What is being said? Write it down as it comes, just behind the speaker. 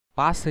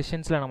Past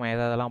செஷன்ஸில் நம்ம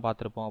எதெல்லாம்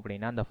பார்த்துருப்போம்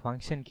அப்படின்னா அந்த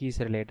ஃபங்க்ஷன் கீஸ்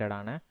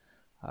ரிலேட்டடான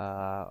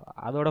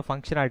அதோட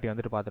ஃபங்க்ஷனாலிட்டி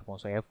வந்துட்டு பார்த்துருப்போம்.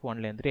 ஸோ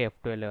F1லேருந்து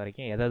F12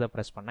 வரைக்கும் எதை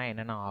ப்ரெஸ் பண்ணால்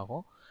என்னென்ன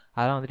ஆகும்,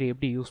 அதெல்லாம் வந்துட்டு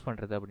எப்படி யூஸ்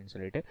பண்ணுறது அப்படின்னு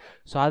சொல்லிட்டு.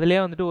 ஸோ அதிலே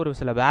வந்துட்டு ஒரு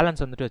சில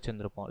பேலன்ஸ் வந்துட்டு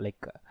வச்சுருந்துருப்போம்.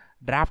 லைக்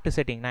டிராஃப்ட்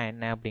செட்டிங்னா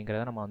என்ன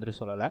அப்படிங்கிறத நம்ம வந்துட்டு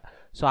சொல்லலை.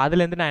 ஸோ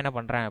அதுலேருந்து நான் என்ன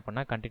பண்ணுறேன்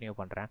அப்படின்னா கண்டினியூ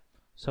பண்ணுறேன்.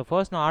 ஸோ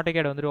ஃபர்ஸ்ட் நான்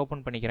AutoCAD வந்துட்டு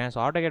ஓப்பன் பண்ணிக்கிறேன். ஸோ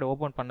AutoCAD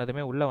ஓப்பன்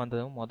பண்ணதுமே உள்ளே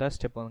வந்ததும் முதல்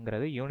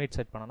ஸ்டெப்புங்கிறது யூனிட்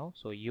செட் பண்ணணும்.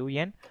 So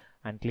UN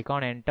and click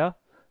on enter.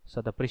 So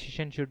the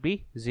precision should be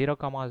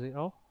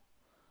 0,0,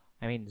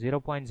 I mean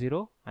 0.0,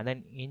 and then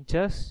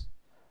inches,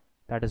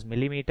 that is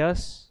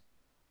millimeters,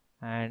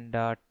 and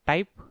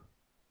type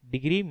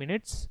degree,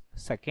 minutes,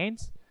 seconds,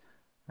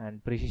 and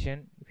precision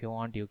if you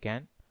want you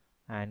can,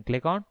 and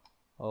click on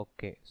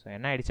OK. So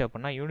என்ன ஆயிடுச்சு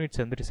அப்படின்னா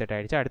units வந்துட்டு set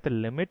ஆயிடுச்சு. அடுத்து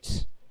limits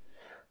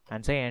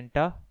and say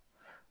enter.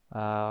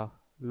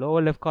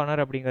 lower left corner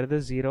அப்படிங்கிறது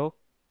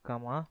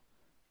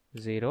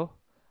 0,0,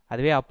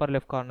 அதுவே upper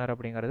left corner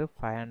அப்படிங்கிறது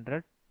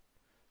 500,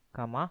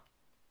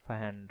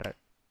 500.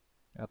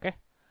 Okay,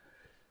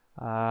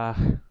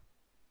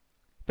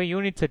 இப்போ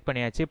யூனிட் செட்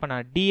பண்ணியாச்சு. இப்போ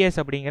நான் டிஎஸ்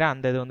அப்படிங்கிற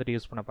அந்த இது வந்துட்டு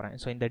யூஸ் பண்ண போகிறேன்.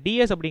 ஸோ இந்த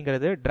டிஎஸ்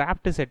அப்படிங்கிறது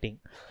டிராஃப்ட் செட்டிங்.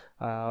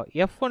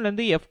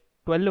 F1லேருந்து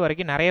F12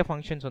 வரைக்கும் நிறைய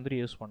ஃபங்க்ஷன்ஸ் வந்துட்டு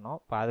யூஸ் பண்ணோம்.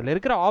 இப்போ அதில்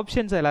இருக்கிற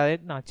ஆப்ஷன்ஸ்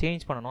எல்லாத்தையும் நான்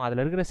சேஞ்ச் பண்ணணும்,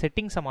 அதில் இருக்கிற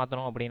செட்டிங்ஸை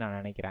மாற்றணும் அப்படின்னு நான்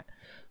நினைக்கிறேன்.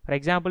 ஃபார்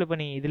எக்ஸாம்பிள் இப்போ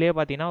நீ இதிலே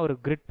பார்த்தீங்கன்னா ஒரு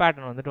கிரிட்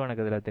பேட்டர்ன் வந்துட்டு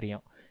எனக்கு இதில்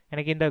தெரியும்.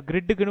 எனக்கு இந்த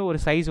கிரிட்டுக்குன்னு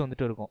ஒரு சைஸ்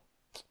வந்துட்டு இருக்கும்.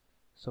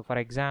 ஸோ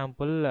ஃபார்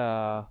எக்ஸாம்பிள்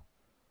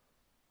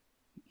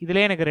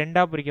இதிலே எனக்கு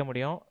ரெண்டாக பிரிக்க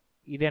முடியும்.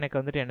 இது எனக்கு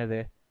வந்துட்டு என்னது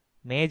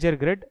மேஜர்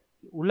கிரிட்,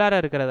 உள்ளார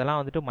இருக்கிறதெல்லாம்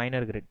வந்துட்டு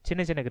மைனர் கிரிட்.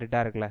 சின்ன சின்ன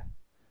கிரிட்டாக இருக்குல்ல,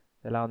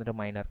 இதெல்லாம் வந்துட்டு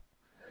மைனர்.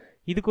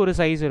 இதுக்கு ஒரு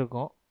சைஸ்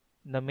இருக்கும்.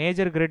 இந்த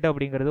மேஜர் கிரிட்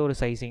அப்படிங்கிறது ஒரு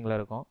சைஸிங்கில்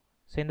இருக்கும்.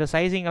 ஸோ இந்த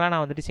சைஸிங்கெல்லாம்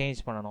நான் வந்துட்டு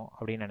சேஞ்ச் பண்ணணும்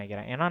அப்படின்னு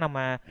நினைக்கிறேன். ஏன்னா நம்ம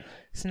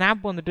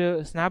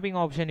ஸ்னாப்பிங்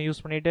ஆப்ஷன்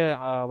யூஸ் பண்ணிவிட்டு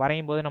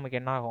வரையும் போது நமக்கு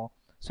என்ன ஆகும்,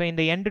 ஸோ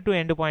இந்த எண்டு டு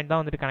எண்டு பாயிண்ட்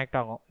தான் வந்துட்டு கனெக்ட்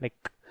ஆகும்.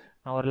 லைக்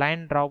நான் ஒரு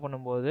லைன் ட்ரா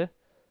பண்ணும்போது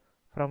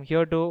from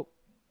here to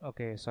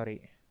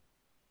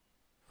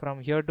from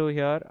here to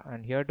here and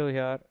here to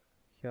here,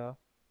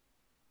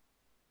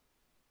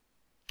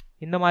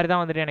 இந்த மாதிரி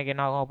தான் வந்துட்டு எனக்கு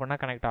என்ன ஆகும் அப்படின்னா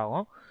கனெக்ட்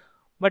ஆகும்.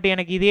 பட்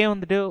எனக்கு இதே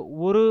வந்துட்டு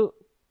ஒரு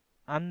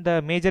அந்த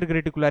மேஜர்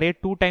கிரிட்டுக்குள்ளாரே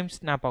 2 டைம்ஸ்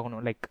ஸ்னாப்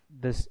ஆகணும். லைக்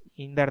திஸ்,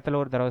 இந்த இடத்துல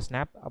ஒரு தடவை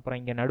ஸ்னாப், அப்புறம்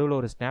இங்கே நடுவில்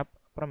ஒரு ஸ்னாப்,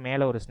 அப்புறம்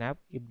மேலே ஒரு ஸ்னாப்,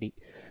 இப்படி.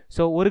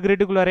 ஸோ ஒரு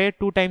கிரிட்டுக்குள்ளாரே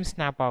 2 டைம்ஸ்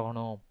ஸ்னாப்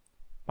ஆகணும்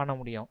பண்ண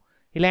முடியும்.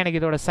 இல்லை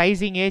எனக்கு இதோட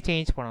சைஸிங்கே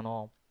சேஞ்ச்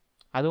பண்ணணும்,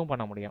 அதுவும்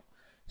பண்ண முடியும்.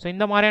 ஸோ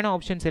இந்த மாதிரியான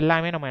ஆப்ஷன்ஸ்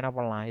எல்லாமே நம்ம என்ன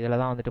பண்ணலாம், இதில்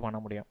தான் வந்துட்டு பண்ண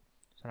முடியும்.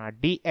 ஸோ நான்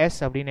டிஎஸ்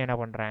அப்படின்னு என்ன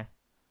பண்ணுறேன்,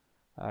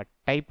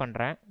 டைப்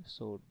பண்ணுறேன்.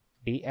 So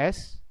DS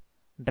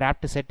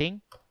draft setting.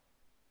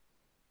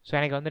 So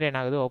எனக்கு வந்துட்டு என்ன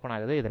ஆகுது, ஓப்பன்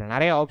ஆகுது. இதில்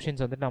நிறைய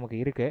ஆப்ஷன்ஸ் வந்துட்டு நமக்கு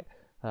இருக்குது.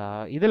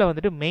 இதில்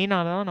வந்துட்டு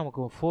மெயினாக தான்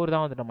நமக்கு 4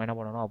 தான் வந்துட்டு நம்ம என்ன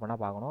பண்ணணும் அப்படின்னா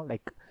பார்க்கணும்.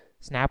 Like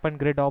snap and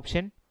grid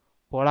option,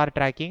 polar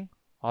tracking,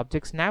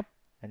 object snap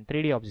and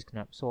 3D object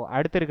snap. So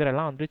அடுத்து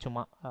இருக்கிறதெல்லாம் வந்துட்டு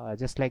சும்மா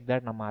ஜஸ்ட் லைக்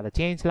தட், நம்ம அதை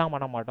சேஞ்ச்லாம்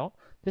பண்ண மாட்டோம்.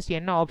 ஜஸ்ட்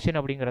என்ன ஆப்ஷன்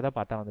அப்படிங்கிறத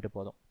பார்த்தா வந்துட்டு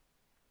போதும்.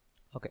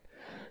 Okay,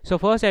 so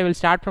first I will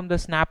start from the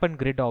snap and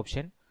grid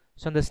option.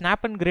 So இந்த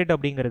ஸ்னாப் அண்ட் கிரிட்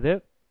அப்படிங்கிறது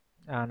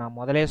நான்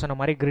முதலே சொன்ன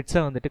மாதிரி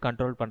கிரிட்ஸை வந்துட்டு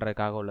கண்ட்ரோல்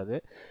பண்ணுறதுக்காக உள்ளது.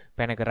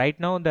 இப்போ எனக்கு ரைட்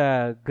நோ இந்த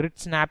கிரிட்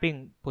ஸ்னாப்பிங்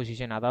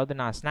பொசிஷன், அதாவது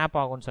நான் ஸ்னாப்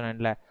ஆகும்னு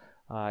சொன்னேன்ல,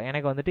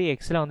 எனக்கு வந்துட்டு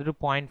எக்ஸில் வந்துட்டு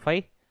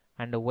 0.5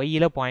 அண்ட்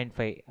ஒய்யில்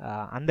 0.5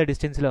 அந்த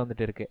டிஸ்டன்ஸில்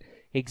வந்துட்டு இருக்குது.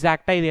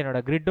 எக்ஸாக்டாக இது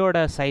என்னோடய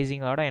கிரிட்டோட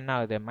சைஸிங்கோட என்ன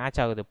ஆகுது, மேட்ச்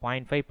ஆகுது.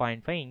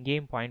 0.5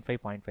 இங்கேயும்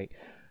 0.5.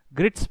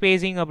 கிரிட்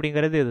ஸ்பேஸிங்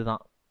அப்படிங்கிறது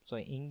இதுதான். ஸோ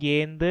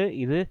இங்கேருந்து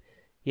இது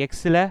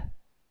எக்ஸில்,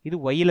 இது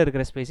ஒய்யில்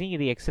இருக்கிற ஸ்பேஸிங்,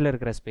 இது எக்ஸில்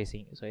இருக்கிற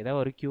ஸ்பேஸிங். ஸோ இதை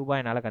ஒரு கியூபாக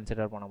என்னால்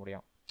கன்சிடர் பண்ண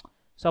முடியும்.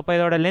 ஸோ அப்போ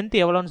இதோட லென்த்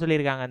எவ்வளோன்னு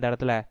சொல்லியிருக்காங்க இந்த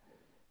இடத்துல,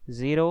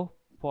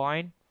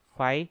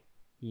 0.5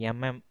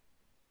 mm.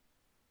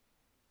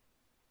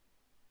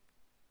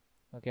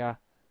 ஓகேவா?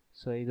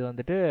 ஸோ இது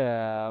வந்துட்டு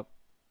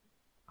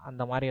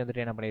அந்த மாதிரி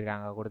வந்துட்டு என்ன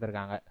பண்ணியிருக்காங்க,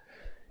 கொடுத்துருக்காங்க.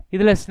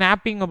 இதில்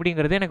ஸ்னாப்பிங்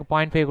அப்படிங்கிறது எனக்கு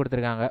 0.5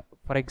 கொடுத்துருக்காங்க.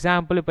 ஃபார்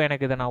எக்ஸாம்பிள் இப்போ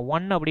எனக்கு இதை நான்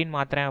 1 அப்படின்னு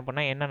மாற்றுறேன்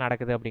அப்படின்னா என்ன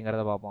நடக்குது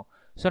அப்படிங்கிறத பார்ப்போம்.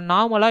 ஸோ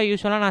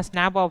யூஸ்வலாக நான்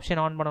ஸ்னாப்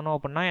ஆப்ஷன் ஆன் பண்ணணும்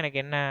அப்படின்னா எனக்கு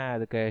என்ன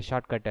அதுக்கு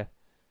shortcut,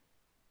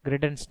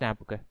 grid and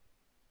ஸ்னாப்புக்கு.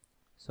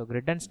 So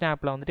grid and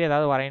ஸ்னாப்பில் வந்துட்டு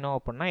ஏதாவது வரையணும்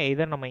அப்படின்னா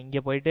எதர் நம்ம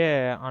இங்கே போயிட்டு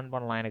ஆன்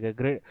பண்ணலாம். எனக்கு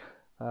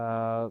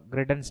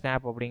கிரிட் அண்ட்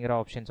ஸ்னாப் அப்படிங்கிற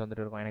ஆப்ஷன்ஸ்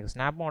வந்துட்டு இருக்கும். எனக்கு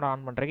ஸ்னாப் மோட்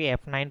ஆன் பண்ணுறதுக்கு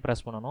F9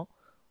 ப்ரெஸ் பண்ணணும்.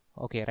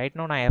 ஓகே, ரைட்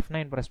நோ நான்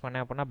F9 ப்ரெஸ்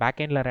பண்ணேன் அப்படின்னா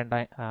பேக்கெண்டில்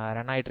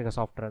ரன் ஆகிட்டு இருக்க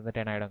சாஃப்ட்வேர்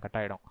வந்துட்டு என்ன ஆகிடும், கட்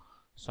ஆகிடும்.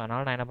 ஸோ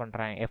அதனால் நான் என்ன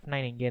பண்ணுறேன்,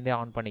 F9 இங்கேருந்தே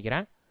ஆன்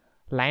பண்ணிக்கிறேன்.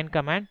 Line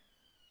command.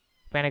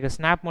 இப்போ எனக்கு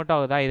ஸ்னாப் மட்டும்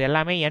ஆகுதா, இது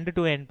எல்லாமே எண்ட்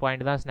டு எண்ட்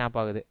பாயிண்ட் தான் ஸ்னாப்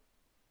ஆகுது.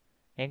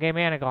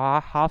 எங்கேயுமே எனக்கு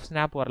ஹாஃப்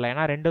ஸ்னாப் வரல,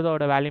 ஏன்னா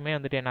ரெண்டுதோட வேல்யூமே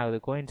வந்துட்டு என்ன ஆகுது,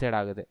 கோயின்சைட்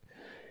ஆகுது.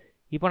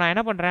 இப்போ நான்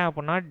என்ன பண்ணுறேன்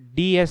அப்படின்னா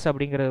டிஎஸ்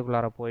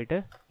அப்படிங்கிறதுக்குள்ளார போயிட்டு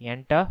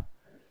enter,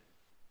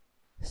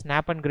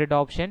 snap and grid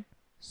option.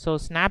 So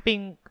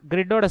snapping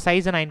கிரிட்டோட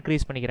சைஸை நான்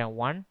இன்க்ரீஸ் பண்ணிக்கிறேன்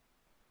 1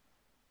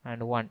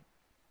 and 1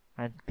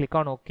 and click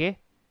on OK.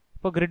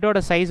 இப்போ கிரிட்டோட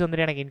சைஸ்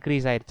வந்துட்டு எனக்கு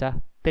இன்க்ரீஸ் ஆயிடுச்சா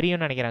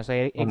தெரியும்னு நினைக்கிறேன். ஸோ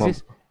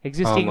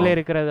எக்ஸிஸ்டிங்கில்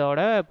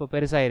இருக்கிறதோட இப்போ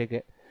பெருசாக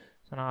இருக்குது.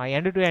 ஸோ நான்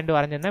எண்டு டு எண்டு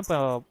வரைஞ்சிருந்தேன், இப்போ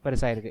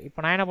பெருசாக இருக்குது. இப்போ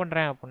நான் என்ன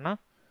பண்ணுறேன் அப்படின்னா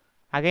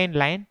அகைன்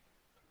லைன்.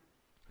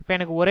 இப்போ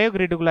எனக்கு ஒரே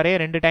கிரிட்டுக்குள்ளாரே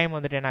 2 டைம்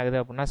வந்துட்டு என்ன ஆகுது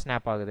அப்படின்னா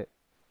ஸ்னாப் ஆகுது.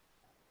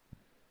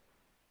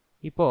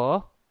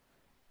 இப்போது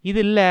இது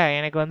இல்லை,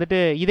 எனக்கு வந்துட்டு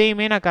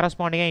இதையுமே நான்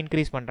கரஸ்பாண்டிங்காக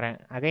இன்க்ரீஸ் பண்ணுறேன்.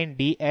 Again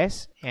DS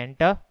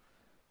enter.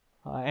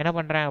 என்ன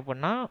பண்ணுறேன்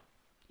அப்படின்னா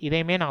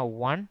இதையுமே நான்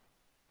 1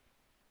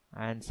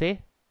 அண்ட் சே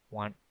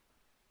 1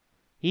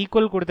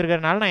 ஈக்குவல்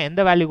கொடுத்துருக்கறனால நான்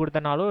எந்த வேல்யூ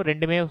கொடுத்தனாலும்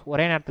ரெண்டுமே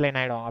ஒரே நேரத்தில்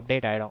என்ன ஆகிடும்,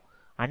 அப்டேட் ஆகிடும்.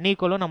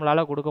 அன்ஈக்குவலும்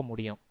நம்மளால் கொடுக்க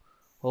முடியும்.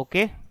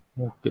 Okay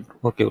okay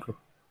okay bro.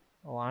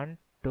 1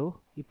 2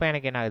 இப்போ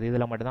எனக்கு என்ன ஆகுது,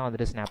 இதில் மட்டும் தான்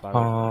வந்துட்டு ஸ்னாப்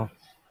ஆகும்.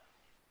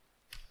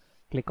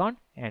 Click on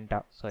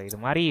enter. ஸோ இது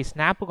மாதிரி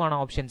ஸ்னாப்புக்கான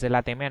ஆப்ஷன்ஸ்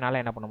எல்லாத்தையுமே என்னால்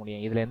என்ன பண்ண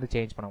முடியும், இதுலேருந்து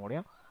சேஞ்ச் பண்ண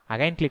முடியும்.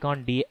 Again click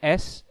on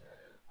DS.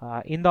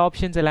 இந்த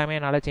ஆப்ஷன்ஸ் எல்லாமே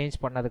என்னால் சேஞ்ச்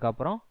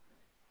பண்ணதுக்கப்புறம்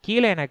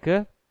கீழே எனக்கு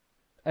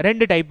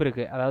 2 டைப்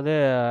இருக்குது. அதாவது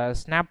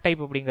ஸ்னாப்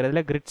டைப்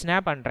அப்படிங்கிறதுல grid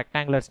snap and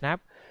rectangular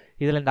snap.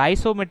 இதில் இந்த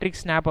ஐசோமெட்ரிக்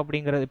ஸ்னாப்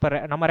அப்படிங்கிறது இப்போ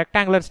நம்ம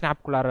ரெக்டாங்குலர்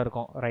ஸ்னாப்குள்ளார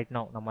இருக்கோம் ரைட்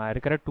நோ, நம்ம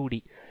இருக்கிற 2D.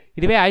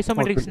 இதுவே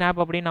ஐசோமெட்ரிக் ஸ்னாப்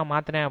அப்படின்னு நான்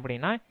மாற்றினேன்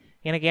அப்படின்னா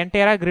எனக்கு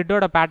என்டையராக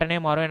கிரிட்டோட பேட்டர்னே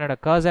மாறும், என்னோட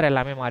கர்சர்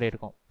எல்லாமே மாறி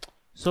இருக்கும்.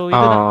 ஸோ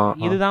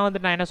இதுதான்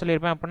வந்துட்டு நான் என்ன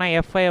சொல்லியிருப்பேன் அப்படின்னா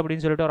F5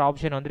 அப்படின்னு சொல்லிட்டு ஒரு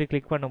ஆப்ஷன் வந்துட்டு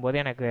கிளிக் பண்ணும்போது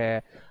எனக்கு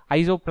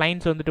ஐசோ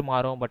பிளைன்ஸ் வந்துட்டு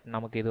மாறும். பட்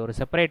நமக்கு இது ஒரு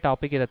செப்பரேட்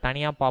டாபிக், இதை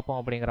தனியாக பார்ப்போம்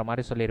அப்படிங்கிற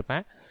மாதிரி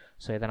சொல்லியிருப்பேன்.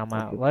 ஸோ இதை நம்ம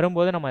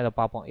வரும்போது நம்ம இதை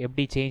பார்ப்போம்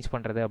எப்படி சேஞ்ச்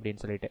பண்ணுறது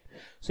அப்படின்னு சொல்லிட்டு.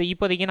 ஸோ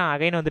இப்போதைக்கு நான்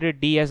அகைன் வந்துட்டு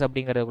டிஎஸ்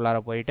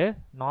அப்படிங்கிறதுக்குள்ளார போயிட்டு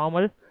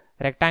normal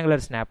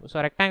rectangular snap. So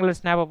rectangular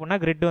snap அப்படின்னா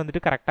கிரிட்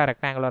வந்துட்டு கரெக்டாக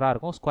ரெக்டாங்குலராக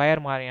இருக்கும்.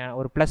 ஸ்கொயர் மாதிரியான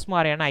ஒரு ப்ளஸ்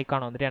மாதிரியான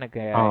ஐக்கான் வந்துட்டு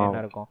எனக்கு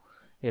என்ன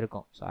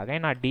இருக்கும். ஸோ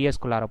அகைன் நான்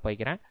டிஎஸ்குள்ளார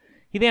போய்க்கிறேன்.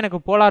 இது எனக்கு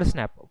போலார்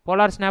ஸ்னாப்.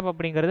 போலார் ஸ்னாப்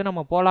அப்படிங்கிறது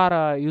நம்ம போலாரை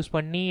யூஸ்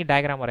பண்ணி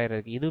டயக்ராம்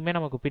வரைகிறதுக்கு. இதுவுமே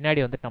நமக்கு பின்னாடி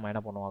வந்துட்டு நம்ம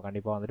என்ன பண்ணுவோம்,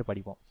 கண்டிப்பாக வந்துட்டு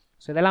படிப்போம்.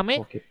 ஸோ இதெல்லாமே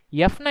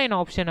F9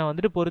 ஆப்ஷனை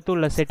வந்துட்டு பொறுத்து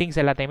உள்ள செட்டிங்ஸ்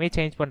எல்லாத்தையுமே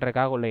சேஞ்ச்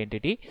பண்ணுறதுக்காக உள்ள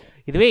என்டிட்டி.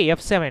 இதுவே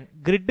F7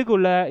 கிரிட்டுக்கு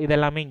உள்ள இது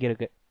எல்லாமே இங்கே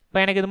இருக்குது.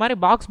 இப்போ எனக்கு இது மாதிரி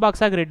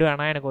பாக்ஸாக கிரிட்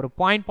வேணாம், எனக்கு ஒரு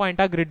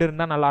பாயிண்டாக கிரிட்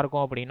இருந்தால்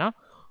நல்லாயிருக்கும் அப்படின்னா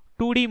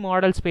 2D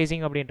மாடல்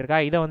ஸ்பேசிங் அப்படின்ட்டு இருக்கா,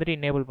 இதை வந்துட்டு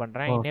இன்னேபிள்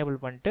பண்ணுறேன். இன்னேபிள்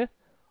பண்ணிட்டு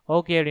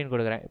ஓகே அப்படின்னு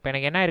கொடுக்குறேன். இப்போ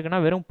எனக்கு என்ன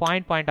இருக்குன்னா வெறும்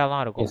பாயிண்டாக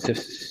தான் இருக்கும்.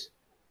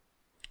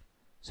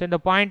 ஸோ இந்த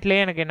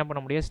பாயிண்ட்லேயே எனக்கு என்ன பண்ண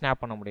முடியும்,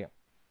 ஸ்னாப் பண்ண முடியும்.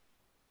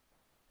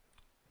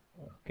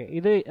 ஓகே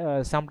இது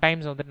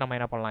சம்டைம்ஸ் வந்துட்டு நம்ம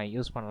என்ன பண்ணலாம்,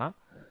 யூஸ் பண்ணலாம்.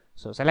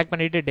 ஸோ செலக்ட்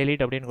பண்ணிவிட்டு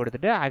டெலீட் அப்படின்னு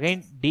கொடுத்துட்டு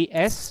அகைன்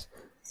டிஎஸ்.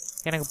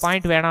 எனக்கு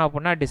பாயிண்ட் வேணாம்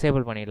அப்படின்னா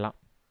டிசேபிள் பண்ணிடலாம்.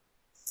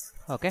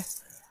 ஓகே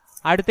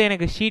அடுத்து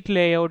எனக்கு ஷீட்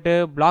லேஅவுட்டு,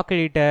 பிளாக்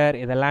எடிட்டர்,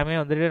 இதெல்லாமே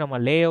வந்துட்டு நம்ம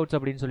லேஅவுட்ஸ்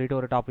அப்படின்னு சொல்லிட்டு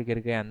ஒரு டாபிக்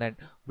இருக்குது. அந்த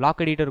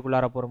பிளாக்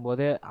எடிட்டருக்குள்ளார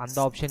போகும்போது அந்த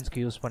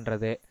ஆப்ஷன்ஸ்க்கு யூஸ்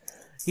பண்ணுறது,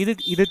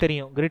 இது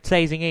தெரியும். கிரிட்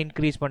சைஸிங்கை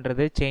இன்க்ரீஸ்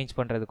பண்ணுறது, சேஞ்ச்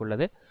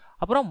பண்ணுறதுக்குள்ளது.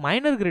 அப்புறம்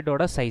மைனர்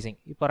கிரிட்டோட சைஸிங்.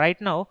 இப்போ ரைட்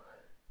நவ்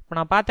இப்போ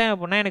நான் பார்த்தேன்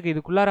அப்படின்னா எனக்கு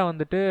இதுக்குள்ளார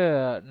வந்துட்டு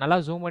நல்லா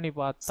ஜூம் பண்ணி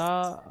பார்த்தா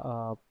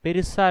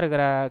பெருசாக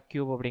இருக்கிற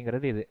கியூப்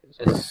அப்படிங்கிறது இது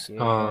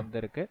வந்து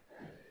இருக்குது.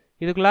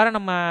 இதுக்குள்ளார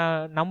நம்ம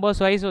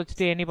நம்பர்ஸ் வைஸ்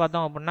வச்சுட்டு எண்ணி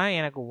பார்த்தோம் அப்படின்னா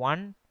எனக்கு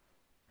 1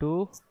 2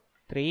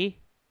 3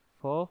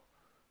 4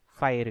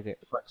 5 இருக்குது.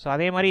 ஸோ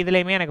அதே மாதிரி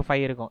இதுலேயுமே எனக்கு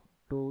 5 இருக்கும்.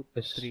 2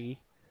 3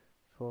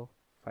 4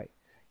 5.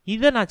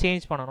 இதை நான்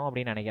சேஞ்ச் பண்ணணும்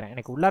அப்படின்னு நினைக்கிறேன்.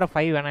 எனக்கு உள்ளார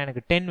 5 வேணாம்,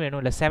 எனக்கு 10 வேணும்,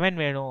 இல்லை 7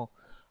 வேணும்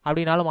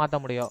அப்படின்னாலும் மாற்ற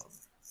முடியும்.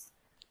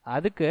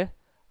 அதுக்கு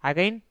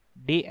அகைன்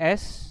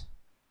டிஎஸ்.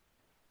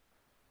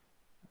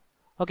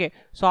 ஓகே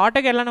ஸோ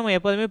ஆட்டோகேட்லாம் நம்ம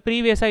எப்போதுமே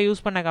ப்ரீவியஸாக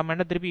யூஸ் பண்ண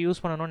கமெண்ட்டை திருப்பி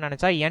யூஸ் பண்ணணும்னு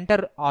நினச்சா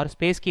enter R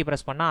space key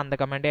press பண்ணால் அந்த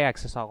கமெண்டே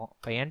ஆக்சஸ் ஆகும்.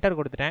 இப்போ என்டர்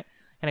கொடுத்துட்டேன்,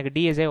 எனக்கு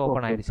டிஎஸ்ஏ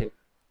ஓப்பன் ஆயிடுச்சு.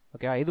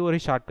 ஓகேவா, இது ஒரு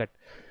ஷார்ட்கட்.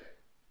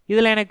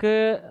 இதில் எனக்கு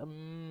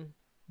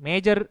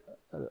மேஜர்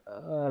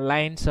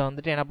லைன்ஸை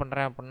வந்துட்டு என்ன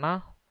பண்ணுறேன் அப்படின்னா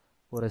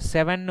ஒரு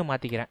 7ன்னு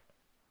மாற்றிக்கிறேன்.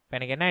 இப்போ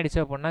எனக்கு என்ன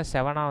ஆயிடுச்சு அப்படின்னா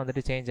 7ஆக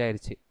வந்துட்டு சேஞ்ச்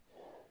ஆயிடுச்சு.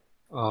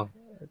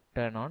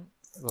 Turn on.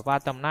 இப்போ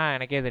பார்த்தோம்னா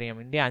எனக்கே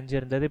தெரியும் இந்தியா 5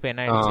 இருந்தது, இப்போ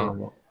என்ன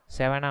ஆயிடுச்சு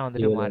 7ஆக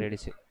வந்துட்டு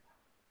மாறிடுச்சு.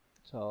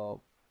 So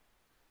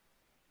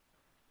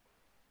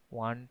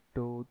 1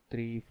 2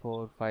 3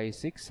 4 5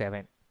 6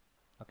 7.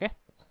 Okay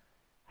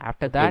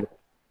after that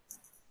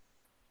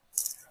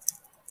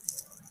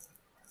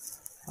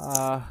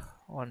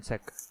one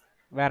check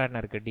வேறு என்ன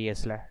இருக்குது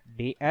டிஎஸ்ல,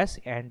 டிஎஸ்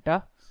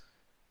என்டர்.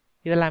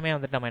 இதெல்லாமே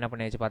வந்துட்டு நம்ம என்ன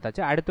பண்ணி வச்சு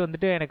பார்த்தாச்சு. அடுத்து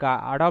வந்துட்டு எனக்கு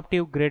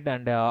adaptive grid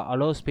and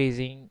allow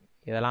spacing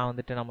இதெல்லாம்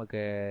வந்துட்டு நமக்கு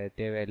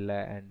தேவையில்லை.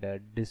 And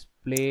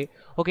display.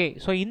 ஓகே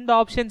ஸோ இந்த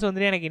ஆப்ஷன்ஸ்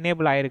வந்துட்டு எனக்கு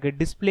இன்னேபிள் ஆகிருக்கு.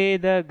 டிஸ்பிளே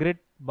த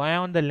கிரிட்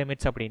பயாண்ட் த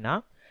லிமிட்ஸ் அப்படின்னா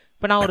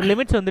இப்போ நான் ஒரு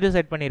லிமிட்ஸ் வந்துட்டு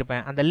செட்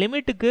பண்ணியிருப்பேன். அந்த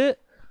லிமிட்டுக்கு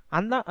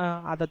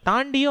அதை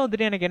தாண்டியும்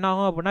வந்துட்டு எனக்கு என்ன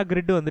ஆகும் அப்படின்னா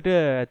கிரிட் வந்துட்டு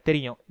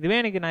தெரியும். இதுவே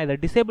எனக்கு நான் இதை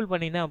டிசேபிள்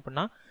பண்ணியிருந்தேன்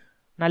அப்படின்னா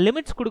நான்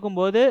லிமிட்ஸ்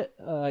கொடுக்கும்போது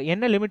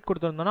என்ன லிமிட்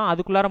கொடுத்துருந்தோன்னா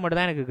அதுக்குள்ளார மட்டும்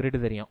தான் எனக்கு கிரிட்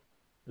தெரியும்.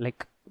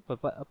 லைக்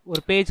இப்போ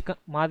ஒரு பேஜ்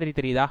மாதிரி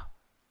தெரியுதா,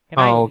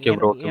 ஏன்னா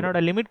என்னோட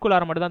லிமிட்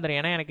குள்ளார மட்டும் தான்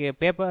தெரியும். ஏன்னா எனக்கு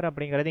பேப்பர்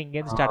அப்படிங்கிறது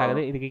இங்கேருந்து ஸ்டார்ட்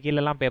ஆகுது, இதுக்கு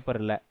கீழெல்லாம் பேப்பர்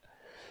இல்லை.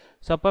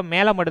 ஸோ அப்போ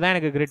மேலே மட்டும் தான்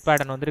எனக்கு கிரிட்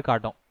பேட்டர்ன் வந்துட்டு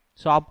காட்டும்.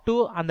 ஸோ அப் டு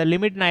அந்த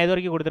லிமிட் நான் எது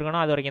வரைக்கும்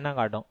கொடுத்துருக்கேனோ அது வரைக்கும் தான்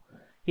காட்டும்.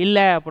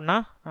 இல்லை அப்படின்னா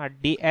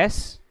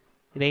டிஎஸ்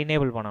இதை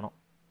எனேபிள் பண்ணணும்.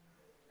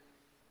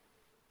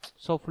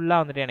 ஸோ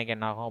ஃபுல்லாக வந்துட்டு எனக்கு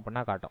என்ன ஆகும்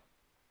அப்படின்னா காட்டும்.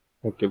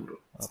 Okay bro.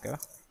 ஓகேவா.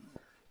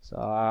 ஸோ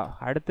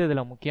அடுத்து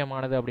இதில்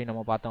முக்கியமானது அப்படின்னு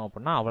நம்ம பார்த்தோம்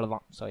அப்படின்னா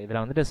அவ்வளோதான். ஸோ இதில்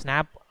வந்துட்டு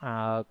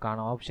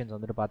ஸ்னாப்கான ஆப்ஷன்ஸ்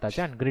வந்துட்டு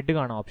பார்த்தாச்சு அண்ட்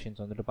கிரிட்டுக்கான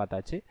ஆப்ஷன்ஸ் வந்துட்டு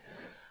பார்த்தாச்சு.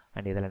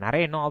 அண்ட் இதில்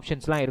நிறைய இன்னும்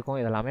ஆப்ஷன்ஸ்லாம் இருக்கும்.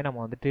 இதெல்லாமே நம்ம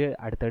வந்துட்டு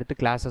அடுத்தடுத்து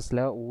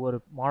கிளாஸஸில் ஒவ்வொரு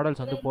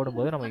மாடல்ஸ் வந்து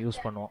போடும்போது நம்ம யூஸ்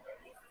பண்ணுவோம்.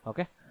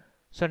 ஓகே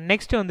ஸோ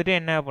நெக்ஸ்ட் வந்துட்டு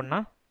என்ன அப்படின்னா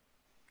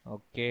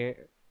ஓகே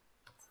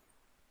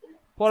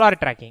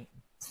போலார் ட்ராக்கிங்.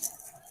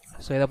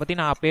 ஸோ இதை பற்றி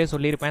நான் அப்பயே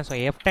சொல்லியிருப்பேன். ஸோ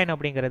F10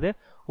 அப்படிங்கிறது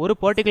ஒரு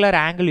பர்டிகுலர்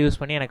ஆங்கிள் யூஸ்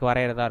பண்ணி எனக்கு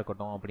வரைகிறதா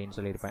இருக்கட்டும் அப்படின்னு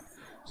சொல்லியிருப்பேன்.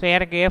 ஸோ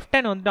எனக்கு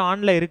F10 வந்துட்டு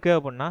ஆனில் இருக்குது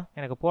அப்படின்னா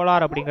எனக்கு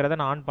போலார் அப்படிங்கிறத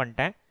நான் ஆன்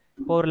பண்ணிட்டேன்.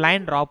 இப்போ ஒரு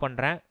லைன் ட்ரா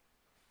பண்ணுறேன்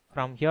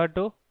ஃப்ரம் ஹியர்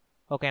டு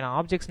ஓகே. நான்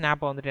ஆப்ஜெக்ட்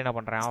ஸ்னாப்பை வந்துட்டு என்ன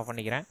பண்ணுறேன், ஆஃப்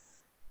பண்ணிக்கிறேன்.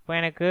 இப்போ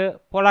எனக்கு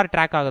போலார்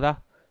ட்ராக் ஆகுதா?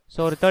 ஸோ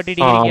ஒரு 30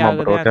 டிகிரிக்கு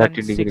ஆகுது, and then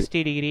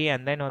 60 degree,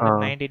 and then வந்து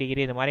 90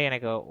 டிகிரி, இது மாதிரி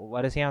எனக்கு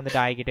வரிசையாக வந்துட்டு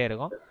ஆகிக்கிட்டே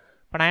இருக்கும்.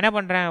 இப்போ நான் என்ன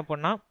பண்ணுறேன்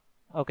அப்படின்னா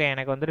ஓகே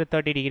எனக்கு வந்துட்டு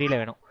 30 டிகிரியில்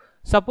வேணும்.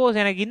 சப்போஸ்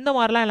எனக்கு இந்த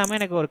மாதிரிலாம் எல்லாமே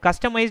எனக்கு ஒரு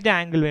கஸ்டமைஸ்டு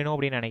ஆங்கிள் வேணும்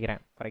அப்படின்னு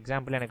நினைக்கிறேன். ஃபார்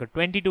எக்ஸாம்பிள் எனக்கு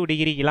 22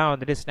 டிகிரிக்கெலாம்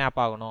வந்துட்டு ஸ்னாப்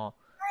ஆகணும்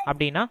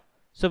அப்படின்னா,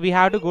 so we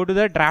have to go to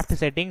the draft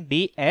setting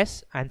DS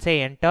and say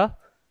enter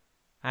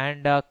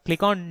and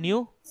click on new,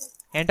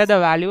 enter the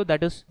value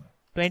that is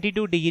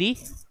 22 degree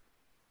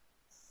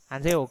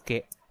and say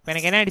okay. இப்போ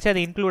எனக்கு என்ன ஆகிடுச்சு,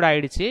 அது இன்க்ளூட்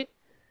ஆகிடுச்சு.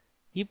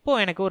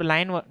 இப்போது எனக்கு ஒரு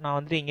லைன் நான்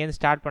வந்துட்டு இங்கேருந்து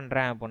ஸ்டார்ட்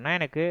பண்ணுறேன் அப்படின்னா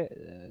எனக்கு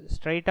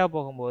ஸ்ட்ரைட்டாக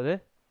போகும்போது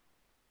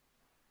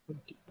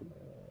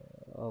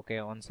ஓகே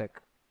 1 sec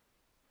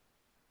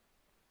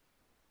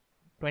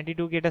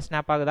 22 கிட்ட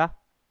ஸ்னாப் ஆகுதா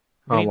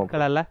க்ரீன்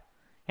கலரில்?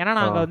 ஏன்னா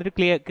நான் அங்கே வந்துட்டு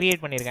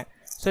கிரியேட் பண்ணியிருக்கேன்.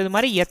 ஸோ இது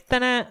மாதிரி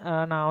எத்தனை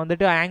நான்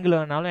வந்துட்டு ஆங்கிள்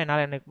வேணாலும்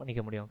என்னால் என்ன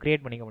பண்ணிக்க முடியும்,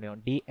 கிரியேட் பண்ணிக்க முடியும்.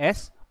 DS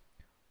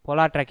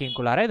போலார்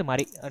ட்ராக்கிங்குள்ளார இது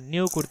மாதிரி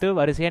நியூ கொடுத்து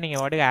வரிசையாக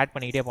நீங்கள் வாட்டுக்கு ஆட்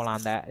பண்ணிக்கிட்டே போகலாம்.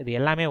 அந்த இது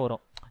எல்லாமே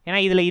வரும். ஏன்னா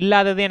இதில்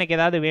இல்லாதது எனக்கு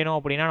ஏதாவது வேணும்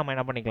அப்படின்னா நம்ம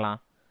என்ன பண்ணிக்கலாம்,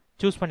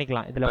 சூஸ்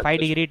பண்ணிக்கலாம். இதில் 5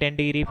 டிகிரி 10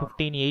 டிகிரி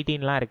 15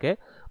 18லாம் இருக்குது.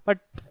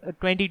 பட்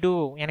 22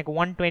 எனக்கு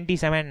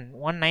 127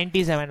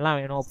 197லாம்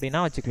வேணும்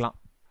அப்படின்னா வச்சுக்கலாம்.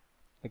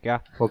 Okay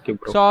okay.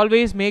 So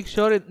always make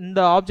sure இந்த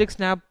ஆப்ஜெக்ட்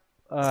ஸ்னாப்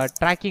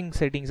ட்ராக்கிங்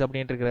செட்டிங்ஸ்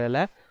அப்படின்ட்டு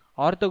இருக்கிறதுல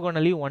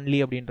ஆர்த்தோகோனலி ஒன்லி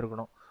அப்படின்ட்டு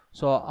இருக்கணும்.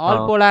 ஸோ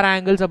ஆல் போலார்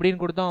ஆங்கிள்ஸ்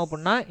அப்படின்னு கொடுத்தோம்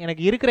அப்படின்னா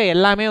எனக்கு இருக்கிற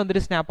எல்லாமே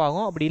வந்துட்டு ஸ்னாப்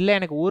ஆகும். அப்படி இல்லை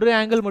எனக்கு ஒரு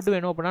ஆங்கிள் மட்டும்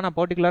வேணும் அப்படின்னா நான்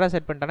பர்டிகுலராக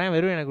செட் பண்ணிட்டேன்னா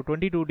வெறும் எனக்கு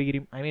 22 டிகிரி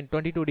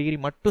 22 டிகிரி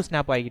மட்டும்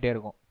ஸ்னாப் ஆகிக்கிட்டே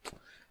இருக்கும்.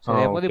 ஸோ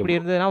எப்போது இப்படி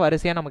இருந்ததுன்னா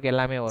வரிசையாக நமக்கு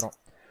எல்லாமே வரும்.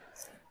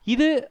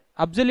 இது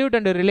அப்சல்யூட்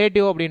அண்ட்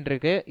ரிலேட்டிவ் அப்படின்ட்டு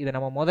இருக்கு. இதை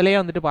நம்ம முதலே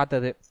வந்துட்டு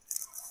பார்த்தது.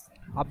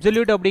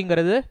 அப்சல்யூட்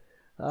அப்படிங்கிறது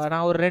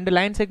நான் ஒரு 2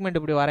 லைன் செக்மெண்ட்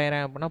இப்படி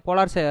வரைகிறேன் அப்படின்னா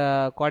போலார்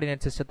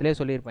கோஆர்டினேட் சிஸ்டத்திலே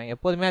சொல்லியிருப்பேன்.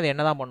 எப்போதுமே அது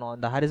என்ன தான் பண்ணுவோம்,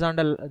 இந்த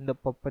ஹரிசாண்டல்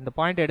இந்த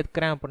பாயிண்ட்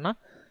எடுக்கிறேன் அப்படின்னா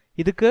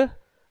இதுக்கு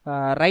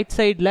ரைட்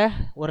சைடில்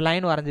ஒரு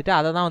லைன் வரைஞ்சிட்டு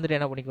அதை தான் வந்துட்டு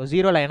என்ன பண்ணிக்கும்,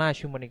 0 லைனாக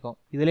அஷ்யூம் பண்ணிக்கும்.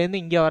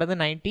 இதுலேருந்து இங்கே வரது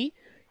 90,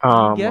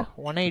 இங்கே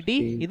 180,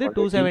 இது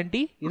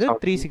 270, இது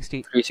 360.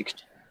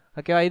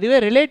 ஓகேவா? இதுவே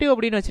ரிலேட்டிவ்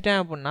அப்படின்னு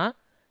வச்சுட்டேன் அப்படின்னா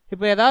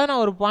இப்போ ஏதாவது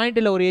நான் ஒரு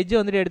பாயிண்டில் ஒரு எட்ஜ்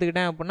வந்துட்டு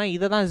எடுத்துக்கிட்டேன் அப்படின்னா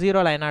இதை தான் 0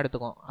 லைனாக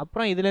எடுத்துக்கும்.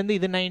 அப்புறம் இதுலேருந்து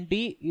இது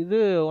 90, இது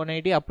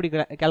 180 அப்படி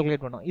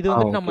கேல்குலேட் பண்ணும். இது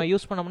வந்துட்டு நம்ம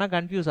யூஸ் பண்ணோம்னா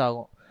கன்ஃபியூஸ்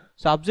ஆகும்.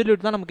 ஸோ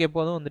அப்சல்யூட் தான் நமக்கு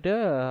எப்போதும் வந்துட்டு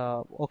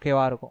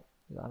ஓகேவாக இருக்கும்.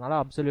 அதனால்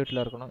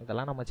அப்சல்யூட்டில் இருக்கணும்.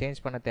 இதெல்லாம் நம்ம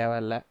சேஞ்ச் பண்ண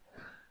தேவையில்லை.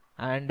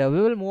 And we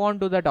will move on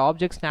to that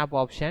object snap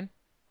option.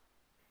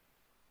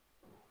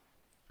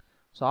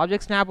 So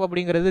object snap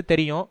அப்படிங்கிறது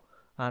தெரியும்.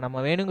 நம்ம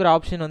வேணுங்கிற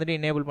ஆப்ஷன் வந்துட்டு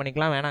எனேபிள்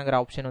பண்ணிக்கலாம், வேணாங்கிற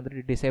ஆப்ஷன்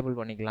வந்துட்டு டிசேபிள்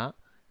பண்ணிக்கலாம்.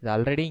 இது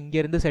ஆல்ரெடி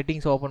இங்கேருந்து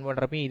செட்டிங்ஸ் ஓப்பன்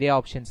பண்ணுறப்ப இதே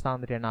ஆப்ஷன்ஸ் தான்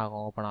வந்துட்டு என்ன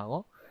ஆகும், ஓப்பன்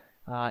ஆகும்.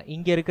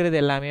 இங்கே இருக்கிறது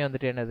எல்லாமே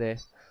வந்துட்டு என்னது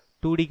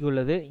 2Dக்கு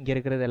உள்ளது, இங்கே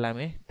இருக்கிறது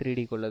எல்லாமே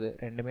 3Dக்கு உள்ளது.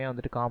 ரெண்டுமே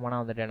வந்துட்டு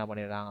காமனாக வந்துட்டு என்ன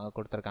பண்ணியிருக்காங்க,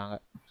 கொடுத்துருக்காங்க.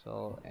 So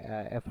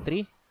F3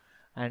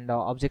 and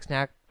object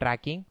snap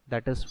tracking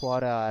that is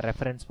for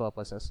reference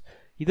purposes.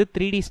 இது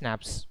 3D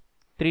ஸ்னாப்ஸ்,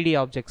 3D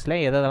ஆப்ஜெக்ட்ஸில்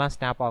எதெல்லாம்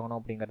ஸ்னாப் ஆகணும்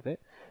அப்படிங்கிறது.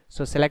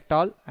 So select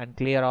all and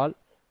clear all,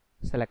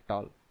 select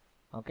all.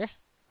 Okay,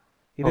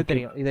 இது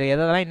தெரியும். இதை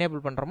எதெல்லாம்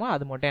எனேபிள் பண்ணுறோமோ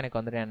அது மட்டும் எனக்கு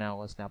வந்துட்டு என்ன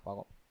ஆகும், ஸ்னாப்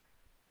ஆகும்.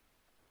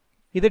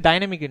 இது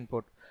டைனமிக்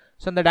இன்புட்.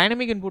 ஸோ இந்த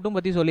டைனமிக் இன்புட்டும்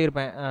பற்றி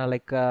சொல்லியிருப்பேன்.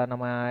 லைக்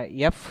நம்ம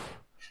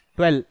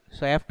F12,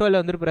 ஸோ F12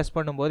 வந்துட்டு ப்ரெஸ்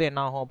பண்ணும்போது என்ன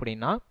ஆகும்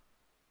அப்படின்னா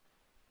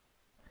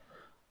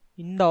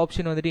இந்த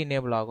ஆப்ஷன் வந்துட்டு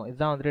எனேபிள் ஆகும்.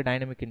 இதுதான் வந்துட்டு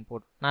டைனமிக்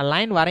இன்புட். நான்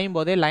லைன் வரையும்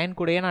போதே லைன்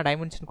கூடயே நான்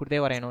டைமென்ஷன் கொடுத்தே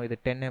வரையணும். இது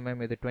 10 mm,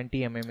 இது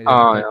 20 mm, இது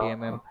 30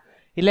 mm.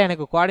 இல்லை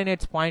எனக்கு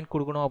கோஆர்டினேட்ஸ் பாயிண்ட்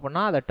கொடுக்கணும்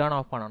அப்படின்னா அதை டர்ன்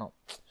ஆஃப் பண்ணணும்.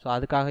 ஸோ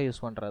அதுக்காக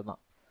யூஸ் பண்ணுறது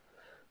தான்.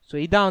 ஸோ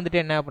இதான்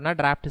வந்துட்டு என்ன அப்படின்னா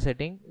டிராஃப்ட்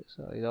செட்டிங்.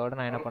 ஸோ இதோட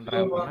நான் என்ன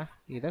பண்ணுறேன் அப்படின்னா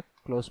இதை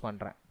க்ளோஸ்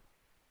பண்ணுறேன்.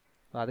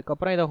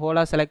 அதுக்கப்புறம் இதை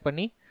ஹோலாக செலக்ட்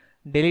பண்ணி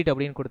டெலீட்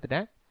அப்படின்னு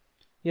கொடுத்துட்டேன்.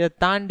 இதை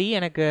தாண்டி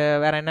எனக்கு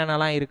வேறு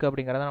என்னென்னலாம் இருக்குது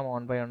அப்படிங்கிறத நம்ம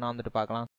 1 by 1 வந்துட்டு பார்க்கலாம்.